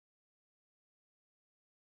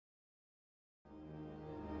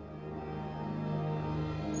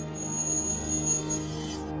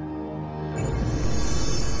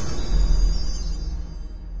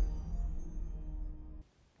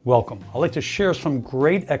Welcome. I'd like to share some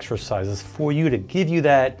great exercises for you to give you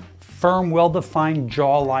that firm, well-defined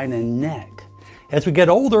jawline and neck. As we get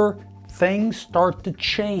older, things start to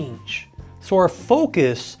change. So our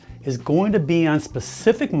focus is going to be on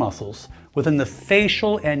specific muscles within the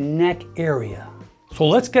facial and neck area. So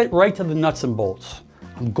let's get right to the nuts and bolts.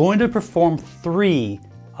 I'm going to perform 3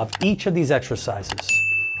 of each of these exercises.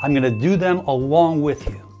 I'm going to do them along with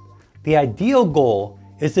you. The ideal goal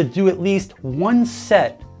is to do at least one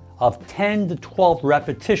set of 10 to 12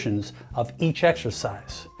 repetitions of each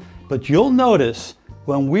exercise. But you'll notice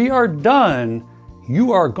when we are done,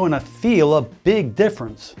 you are going to feel a big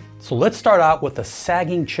difference. So let's start out with a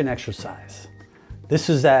sagging chin exercise. This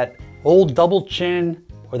is that old double chin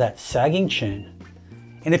or that sagging chin.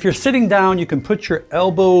 And if you're sitting down, you can put your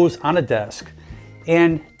elbows on a desk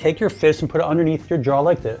and take your fist and put it underneath your jaw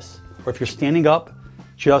like this. Or if you're standing up,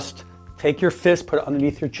 just take your fist, put it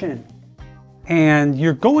underneath your chin. And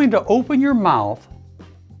you're going to open your mouth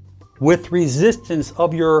with resistance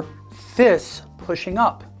of your fists pushing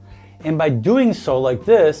up. And by doing so like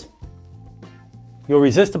this, you'll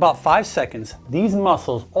resist about 5 seconds. These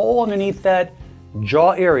muscles all underneath that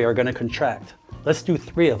jaw area are going to contract. Let's do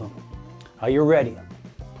 3 of them. Are you ready?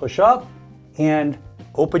 Push up and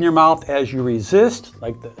open your mouth as you resist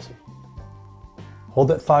like this.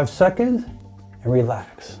 Hold it 5 seconds and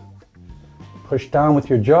relax. Push down with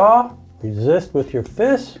your jaw, resist with your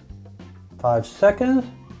fist, 5 seconds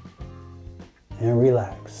and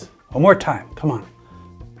relax. One more time, come on.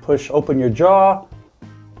 Push, open your jaw,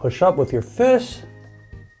 push up with your fist,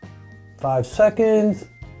 5 seconds.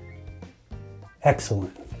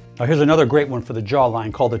 Excellent. Now here's another great one for the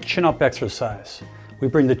jawline called the chin up exercise. We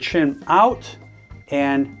bring the chin out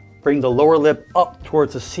and bring the lower lip up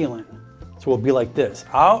towards the ceiling. So we'll be like this,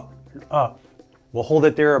 out and up. We'll hold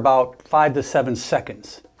it there about 5 to 7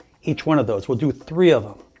 seconds. Each one of those, we'll do 3 of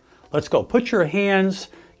them. Let's go. Put your hands,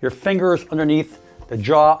 your fingers underneath the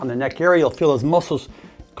jaw on the neck area. You'll feel those muscles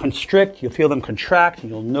constrict, you'll feel them contract,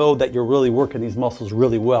 and you'll know that you're really working these muscles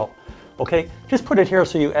really well. Okay, just put it here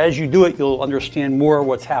so as you do it, you'll understand more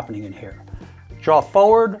what's happening in here. Jaw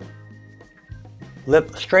forward,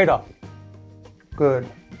 lip straight up. Good.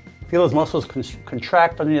 Feel those muscles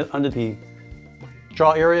contract under the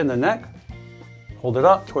jaw area in the neck. Hold it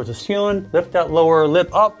up towards the ceiling, lift that lower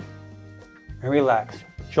lip up, and relax.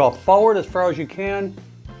 Jaw forward as far as you can,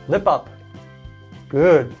 lip up.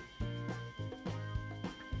 Good.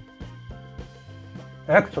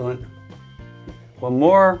 Excellent. One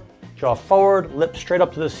more. Jaw forward, lip straight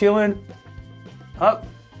up to the ceiling. Up,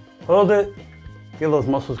 hold it. Feel those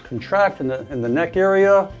muscles contract in the neck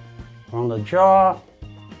area, around the jaw.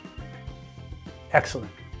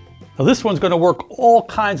 Excellent. Now this one's going to work all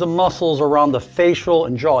kinds of muscles around the facial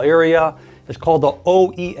and jaw area. It's called the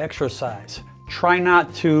OE exercise. Try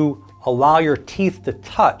not to allow your teeth to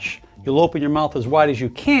touch. You'll open your mouth as wide as you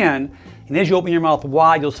can, and as you open your mouth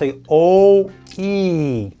wide, you'll say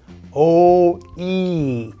O-E,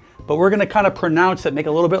 O-E. But we're going to kind of pronounce it, make it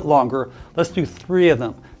a little bit longer. Let's do 3 of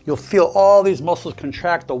them. You'll feel all these muscles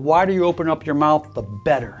contract. The wider you open up your mouth, the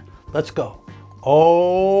better. Let's go.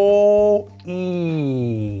 O-E,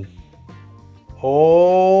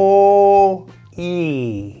 O-E.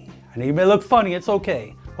 I know you may look funny, it's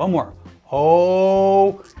okay. One more.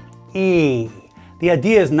 O-E. The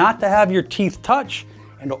idea is not to have your teeth touch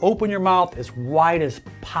and to open your mouth as wide as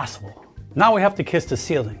possible. Now we have to kiss the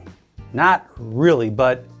ceiling. Not really,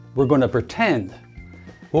 but we're going to pretend.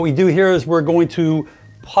 What we do here is we're going to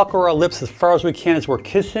pucker our lips as far as we can as we're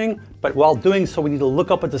kissing, but while doing so, we need to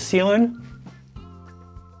look up at the ceiling.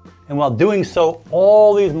 And while doing so,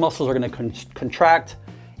 all these muscles are going to contract,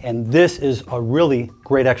 and this is a really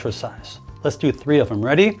great exercise. Let's do 3 of them.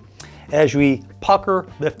 Ready? As we pucker,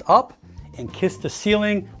 lift up, and kiss the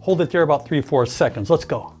ceiling, hold it there about 3-4 seconds. Let's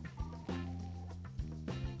go.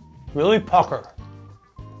 Really pucker.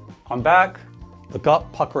 Come back, look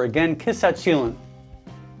up, pucker again, kiss that ceiling.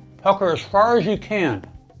 Pucker as far as you can.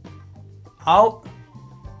 Out,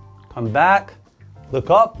 come back, look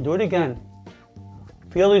up, do it again.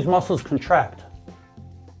 Feel these muscles contract.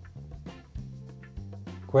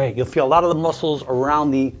 Great, you'll feel a lot of the muscles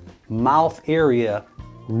around the mouth area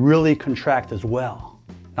really contract as well.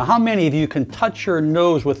 Now, how many of you can touch your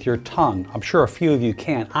nose with your tongue? I'm sure a few of you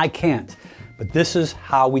can. I can't. But this is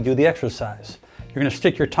how we do the exercise. You're going to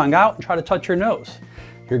stick your tongue out and try to touch your nose.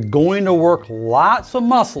 You're going to work lots of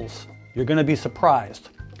muscles. You're going to be surprised.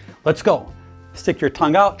 Let's go. Stick your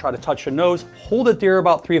tongue out, try to touch your nose. Hold it there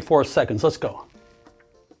about 3 or 4 seconds. Let's go.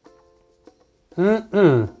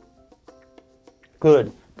 Good.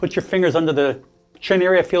 Put your fingers under the chin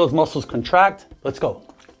area. Feel those muscles contract. Let's go.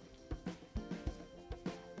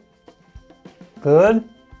 Good.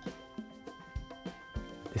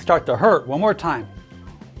 They start to hurt. One more time.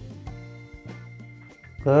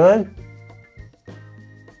 Good.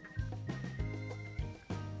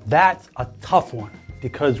 That's a tough one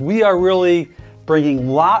because we are really bringing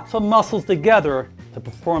lots of muscles together to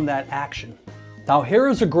perform that action. Now here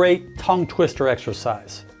is a great tongue twister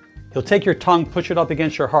exercise. You'll take your tongue, push it up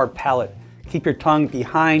against your hard palate. Keep your tongue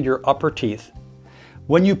behind your upper teeth.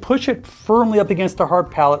 When you push it firmly up against the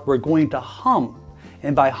hard palate, we're going to hum.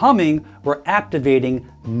 And by humming, we're activating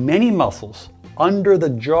many muscles under the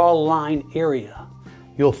jawline area.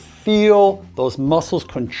 You'll feel those muscles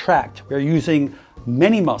contract. We're using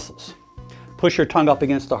many muscles. Push your tongue up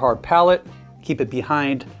against the hard palate. Keep it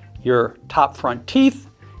behind your top front teeth.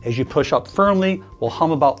 As you push up firmly, we'll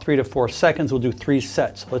hum about 3 to 4 seconds. We'll do 3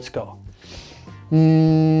 sets. Let's go.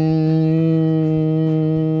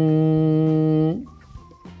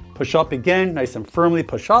 Push up again, nice and firmly.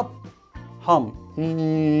 Push up. Hum.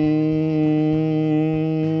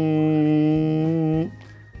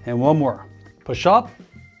 And one more. Push up.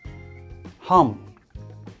 Hum.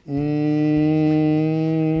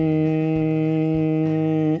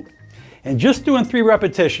 And just doing 3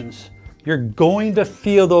 repetitions, you're going to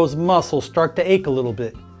feel those muscles start to ache a little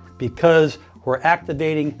bit because we're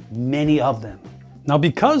activating many of them. Now,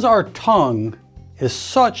 because our tongue is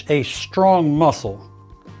such a strong muscle,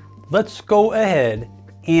 let's go ahead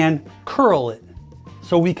and curl it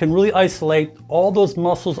so we can really isolate all those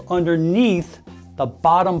muscles underneath the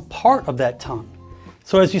bottom part of that tongue.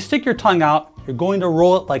 So as you stick your tongue out, you're going to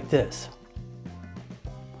roll it like this.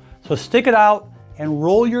 So stick it out and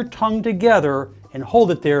roll your tongue together and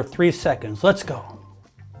hold it there 3 seconds. Let's go.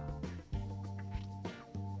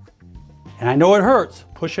 And I know it hurts.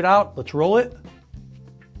 Push it out. Let's roll it.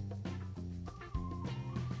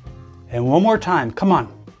 And one more time. Come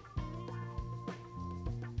on.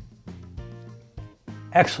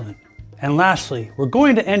 Excellent. And lastly, we're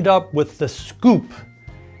going to end up with the scoop.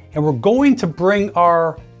 And we're going to bring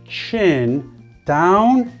our chin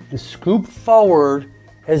down and scoop forward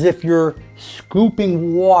as if you're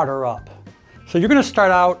scooping water up. So you're going to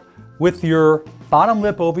start out with your bottom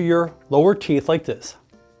lip over your lower teeth like this.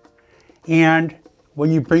 And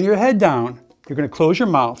when you bring your head down, you're going to close your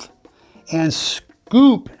mouth and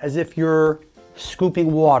scoop as if you're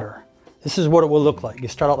scooping water. This is what it will look like. You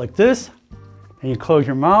start out like this, and you close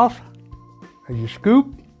your mouth as you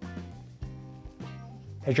scoop,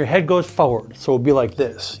 as your head goes forward. So it'll be like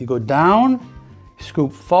this. You go down,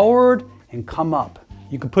 scoop forward, and come up.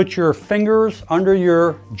 You can put your fingers under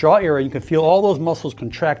your jaw area. You can feel all those muscles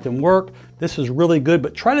contract and work. This is really good,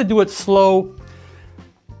 but try to do it slow.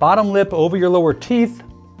 Bottom lip over your lower teeth,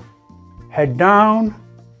 head down.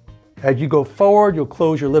 As you go forward, you'll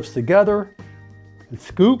close your lips together and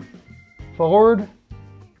scoop forward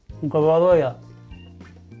and go all the way up.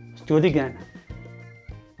 Let's do it again.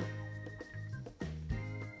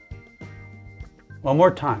 One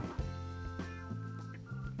more time.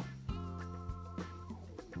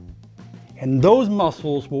 And those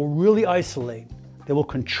muscles will really isolate. They will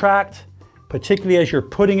contract, particularly as you're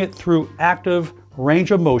putting it through active range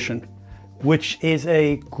of motion, which is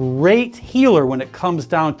a great healer when it comes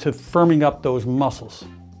down to firming up those muscles.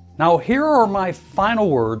 Now, here are my final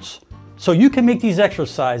words so you can make these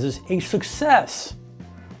exercises a success.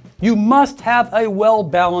 You must have a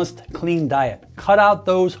well-balanced, clean diet. Cut out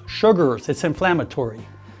those sugars, it's inflammatory.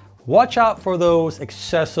 Watch out for those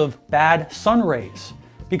excessive bad sun rays,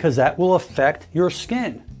 because that will affect your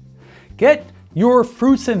skin. Get your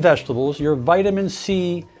fruits and vegetables, your vitamin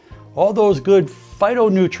C, all those good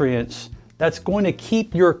phytonutrients that's going to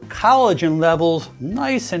keep your collagen levels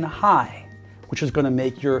nice and high, which is going to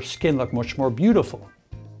make your skin look much more beautiful.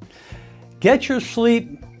 Get your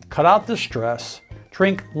sleep, cut out the stress,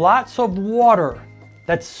 drink lots of water.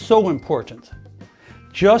 That's so important.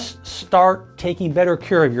 Just start taking better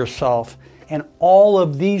care of yourself, and all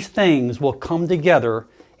of these things will come together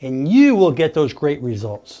and you will get those great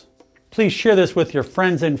results. Please share this with your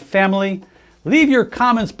friends and family. Leave your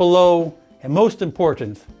comments below, and most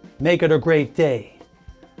important, make it a great day.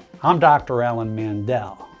 I'm Dr. Alan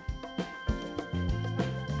Mandell.